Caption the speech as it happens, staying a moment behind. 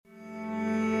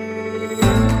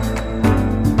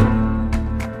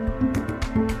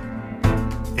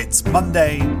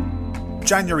Monday,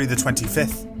 January the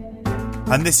 25th,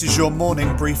 and this is your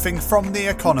morning briefing from The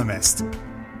Economist.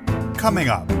 Coming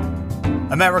up,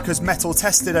 America's mettle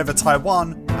tested over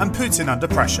Taiwan and Putin under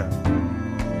pressure.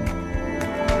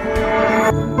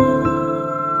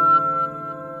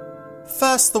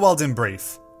 First, the world in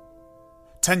brief.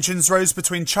 Tensions rose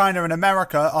between China and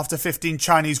America after 15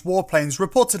 Chinese warplanes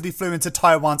reportedly flew into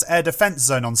Taiwan's air defense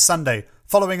zone on Sunday,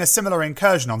 following a similar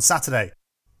incursion on Saturday.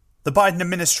 The Biden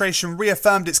administration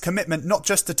reaffirmed its commitment not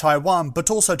just to Taiwan,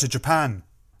 but also to Japan.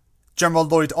 General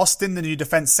Lloyd Austin, the new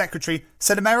defense secretary,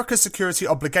 said America's security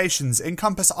obligations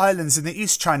encompass islands in the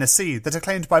East China Sea that are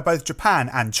claimed by both Japan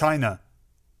and China.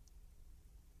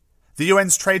 The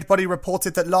UN's trade body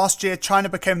reported that last year China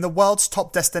became the world's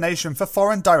top destination for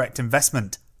foreign direct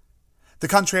investment. The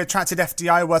country attracted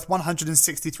FDI worth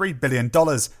 $163 billion,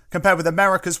 compared with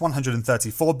America's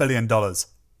 $134 billion.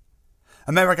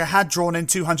 America had drawn in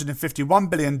 $251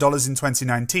 billion in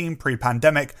 2019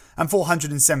 pre-pandemic and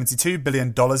 $472 billion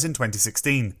in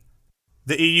 2016.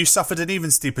 The EU suffered an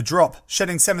even steeper drop,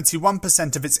 shedding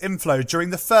 71% of its inflow during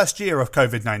the first year of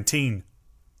COVID-19.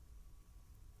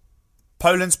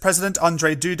 Poland's President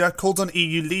Andrzej Duda called on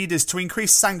EU leaders to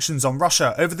increase sanctions on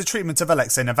Russia over the treatment of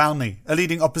Alexei Navalny, a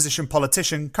leading opposition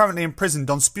politician currently imprisoned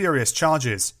on spurious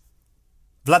charges.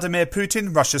 Vladimir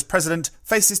Putin, Russia's president,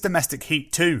 faces domestic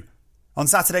heat too. On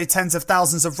Saturday, tens of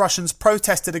thousands of Russians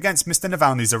protested against Mr.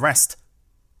 Navalny's arrest.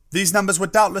 These numbers were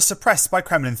doubtless suppressed by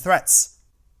Kremlin threats.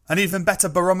 An even better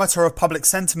barometer of public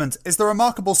sentiment is the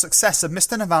remarkable success of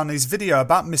Mr. Navalny's video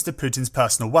about Mr. Putin's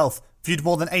personal wealth, viewed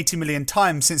more than 80 million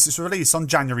times since its release on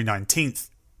January 19th.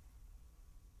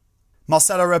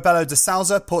 Marcelo Rebelo de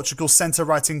Sousa, Portugal's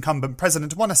centre-right incumbent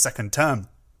president, won a second term.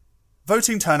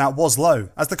 Voting turnout was low,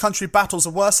 as the country battles a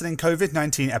worsening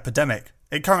COVID-19 epidemic.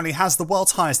 It currently has the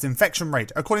world's highest infection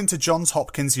rate, according to Johns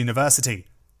Hopkins University.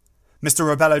 Mr.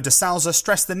 Rebelo de Sousa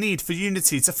stressed the need for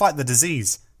unity to fight the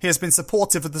disease. He has been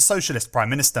supportive of the socialist Prime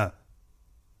Minister.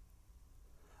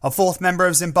 A fourth member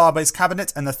of Zimbabwe's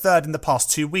cabinet and the third in the past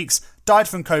 2 weeks died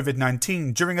from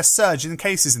COVID-19 during a surge in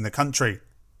cases in the country.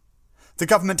 The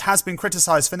government has been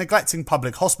criticised for neglecting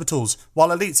public hospitals, while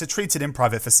elites are treated in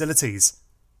private facilities.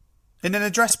 In an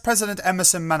address, President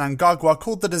Emerson Mnangagwa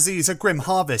called the disease a grim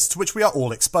harvest to which we are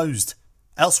all exposed.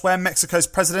 Elsewhere, Mexico's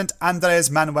President Andrés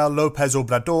Manuel López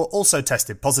Obrador also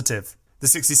tested positive. The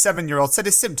 67-year-old said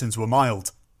his symptoms were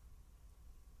mild.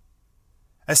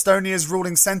 Estonia's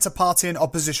ruling Centre Party and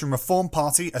Opposition Reform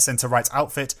Party, a centre-right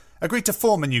outfit, agreed to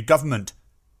form a new government.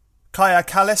 Kaja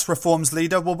Kallas, Reform's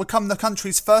leader, will become the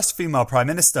country's first female Prime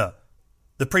Minister.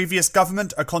 The previous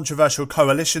government, a controversial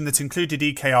coalition that included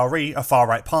EKRE, a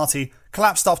far-right party,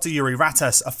 collapsed after Jüri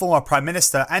Ratas, a former Prime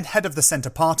Minister and head of the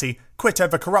Centre Party, quit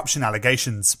over corruption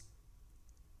allegations.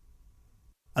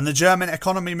 And the German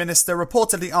economy minister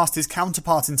reportedly asked his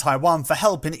counterpart in Taiwan for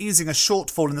help in easing a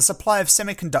shortfall in the supply of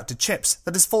semiconductor chips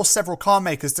that has forced several car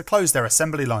makers to close their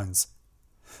assembly lines.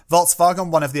 Volkswagen,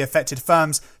 one of the affected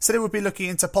firms, said it would be looking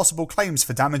into possible claims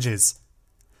for damages.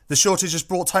 The shortage has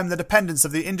brought home the dependence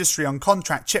of the industry on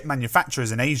contract chip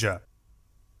manufacturers in Asia.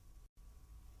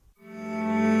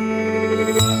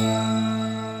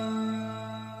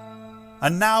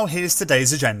 And now here's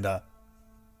today's agenda.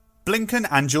 Blinken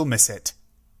and you'll miss it.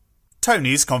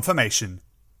 Tony's confirmation.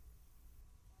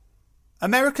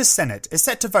 America's Senate is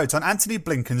set to vote on Antony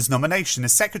Blinken's nomination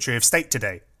as Secretary of State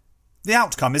today. The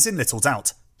outcome is in little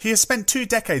doubt. He has spent 2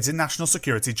 decades in national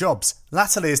security jobs,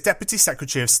 latterly as Deputy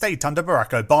Secretary of State under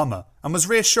Barack Obama, and was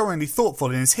reassuringly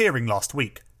thoughtful in his hearing last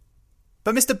week.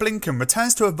 But Mr. Blinken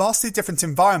returns to a vastly different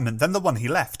environment than the one he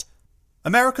left.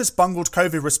 America's bungled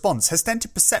COVID response has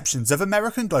dented perceptions of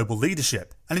American global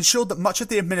leadership and ensured that much of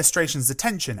the administration's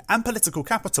attention and political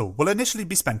capital will initially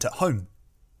be spent at home.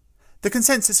 The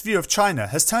consensus view of China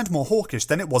has turned more hawkish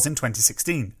than it was in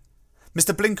 2016.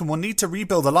 Mr. Blinken will need to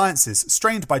rebuild alliances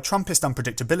strained by Trumpist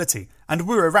unpredictability and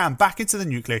woo Iran back into the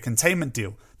nuclear containment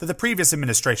deal that the previous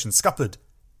administration scuppered.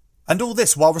 And all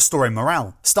this while restoring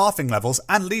morale, staffing levels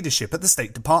and leadership at the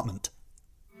State Department.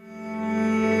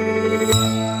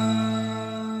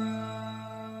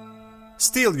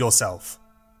 Steel yourself.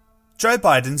 Joe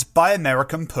Biden's Buy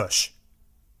American push.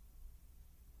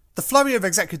 The flurry of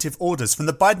executive orders from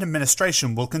the Biden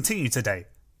administration will continue today.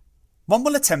 One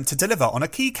will attempt to deliver on a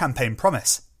key campaign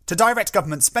promise, to direct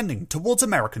government spending towards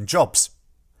American jobs.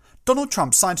 Donald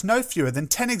Trump signed no fewer than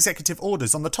 10 executive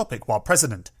orders on the topic while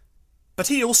president. But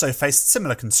he also faced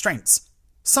similar constraints.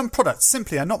 Some products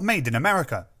simply are not made in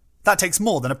America. That takes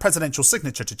more than a presidential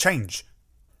signature to change.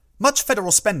 Much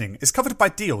federal spending is covered by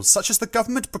deals such as the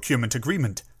Government Procurement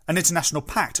Agreement, an international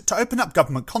pact to open up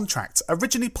government contracts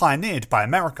originally pioneered by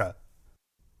America.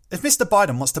 If Mr.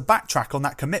 Biden wants to backtrack on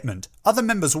that commitment, other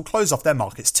members will close off their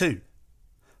markets too.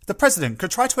 The president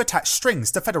could try to attach strings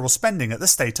to federal spending at the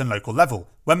state and local level,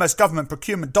 where most government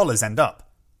procurement dollars end up.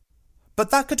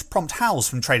 But that could prompt howls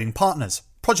from trading partners,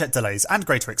 project delays and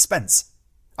greater expense.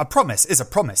 A promise is a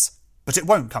promise, but it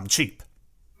won't come cheap.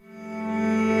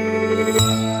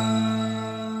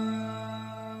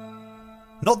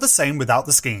 Not the same without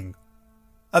the skiing.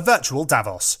 A virtual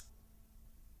Davos.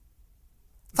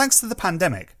 Thanks to the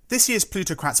pandemic, this year's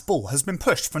Plutocrats Ball has been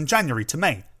pushed from January to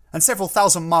May, and several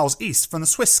thousand miles east from the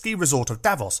Swiss ski resort of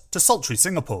Davos to sultry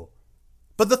Singapore.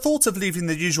 But the thought of leaving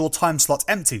the usual time slot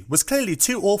empty was clearly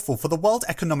too awful for the World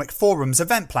Economic Forum's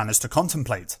event planners to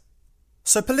contemplate.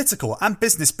 So political and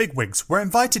business bigwigs were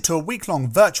invited to a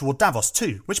week-long virtual Davos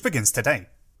 2, which begins today.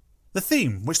 The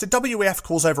theme, which the WEF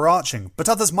calls overarching, but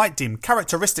others might deem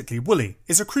characteristically woolly,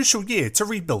 is a crucial year to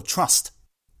rebuild trust.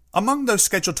 Among those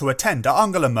scheduled to attend are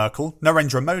Angela Merkel,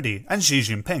 Narendra Modi and Xi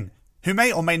Jinping, who may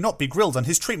or may not be grilled on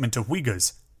his treatment of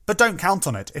Uyghurs, but don't count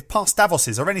on it if past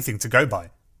Davoses are anything to go by.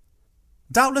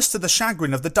 Doubtless to the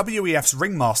chagrin of the WEF's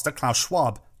ringmaster Klaus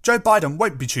Schwab, Joe Biden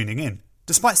won't be tuning in,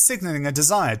 despite signalling a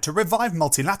desire to revive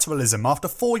multilateralism after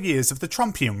 4 years of the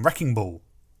Trumpian wrecking ball.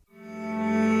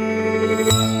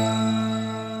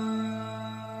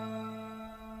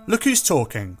 Look who's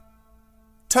talking.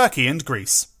 Turkey and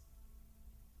Greece.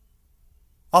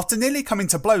 After nearly coming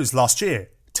to blows last year,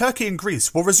 Turkey and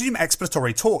Greece will resume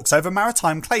exploratory talks over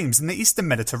maritime claims in the eastern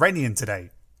Mediterranean today.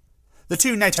 The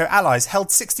two NATO allies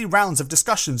held 60 rounds of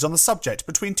discussions on the subject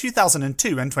between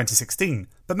 2002 and 2016,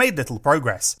 but made little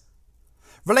progress.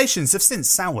 Relations have since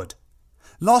soured.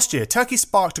 Last year, Turkey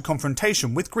sparked a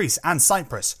confrontation with Greece and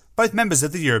Cyprus, both members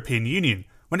of the European Union,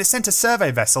 when it sent a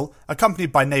survey vessel,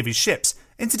 accompanied by Navy ships,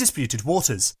 into disputed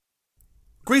waters.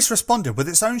 Greece responded with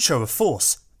its own show of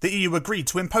force. The EU agreed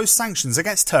to impose sanctions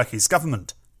against Turkey's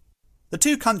government. The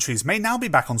two countries may now be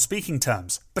back on speaking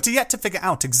terms, but are yet to figure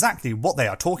out exactly what they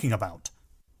are talking about.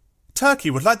 Turkey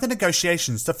would like the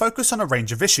negotiations to focus on a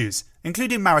range of issues,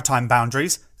 including maritime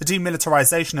boundaries, the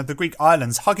demilitarisation of the Greek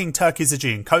islands hugging Turkey's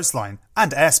Aegean coastline,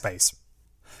 and airspace.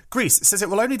 Greece says it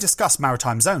will only discuss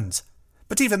maritime zones,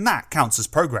 but even that counts as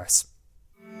progress.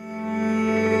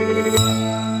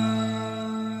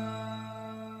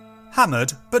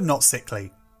 Hammered but not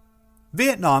sickly.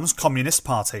 Vietnam's Communist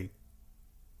Party.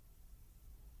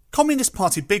 Communist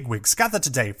Party bigwigs gather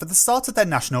today for the start of their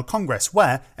National Congress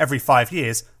where, every 5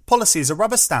 years, policies are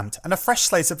rubber-stamped and a fresh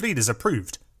slate of leaders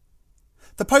approved.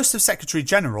 The post of Secretary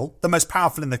General, the most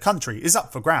powerful in the country, is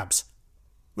up for grabs.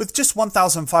 With just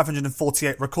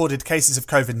 1,548 recorded cases of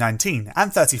COVID-19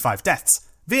 and 35 deaths,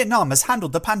 Vietnam has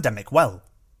handled the pandemic well.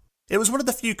 It was one of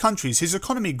the few countries whose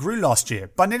economy grew last year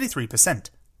by nearly 3%.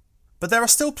 But there are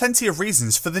still plenty of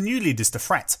reasons for the new leaders to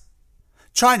fret.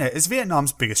 China is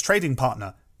Vietnam's biggest trading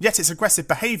partner, yet its aggressive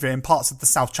behaviour in parts of the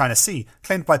South China Sea,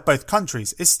 claimed by both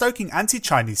countries, is stoking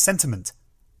anti-Chinese sentiment.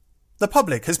 The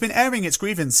public has been airing its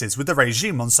grievances with the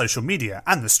regime on social media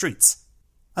and the streets.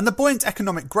 And the buoyant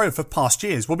economic growth of past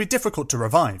years will be difficult to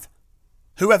revive.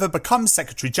 Whoever becomes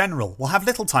Secretary General will have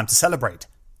little time to celebrate.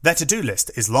 Their to-do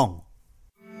list is long.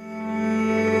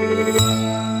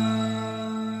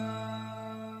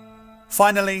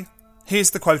 Finally, here's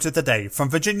the quote of the day from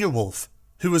Virginia Woolf,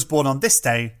 who was born on this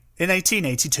day in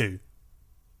 1882.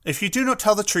 If you do not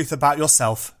tell the truth about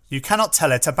yourself, you cannot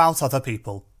tell it about other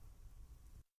people.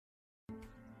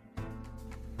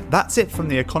 That's it from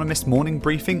the Economist morning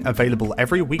briefing, available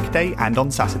every weekday and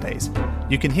on Saturdays.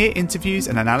 You can hear interviews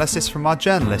and analysis from our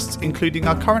journalists, including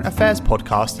our current affairs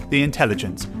podcast, The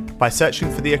Intelligence, by searching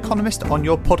for The Economist on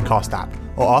your podcast app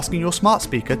or asking your smart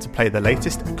speaker to play the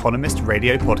latest Economist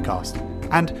radio podcast.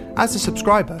 And as a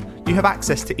subscriber, you have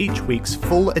access to each week's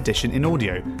full edition in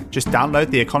audio. Just download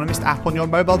the Economist app on your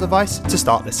mobile device to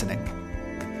start listening.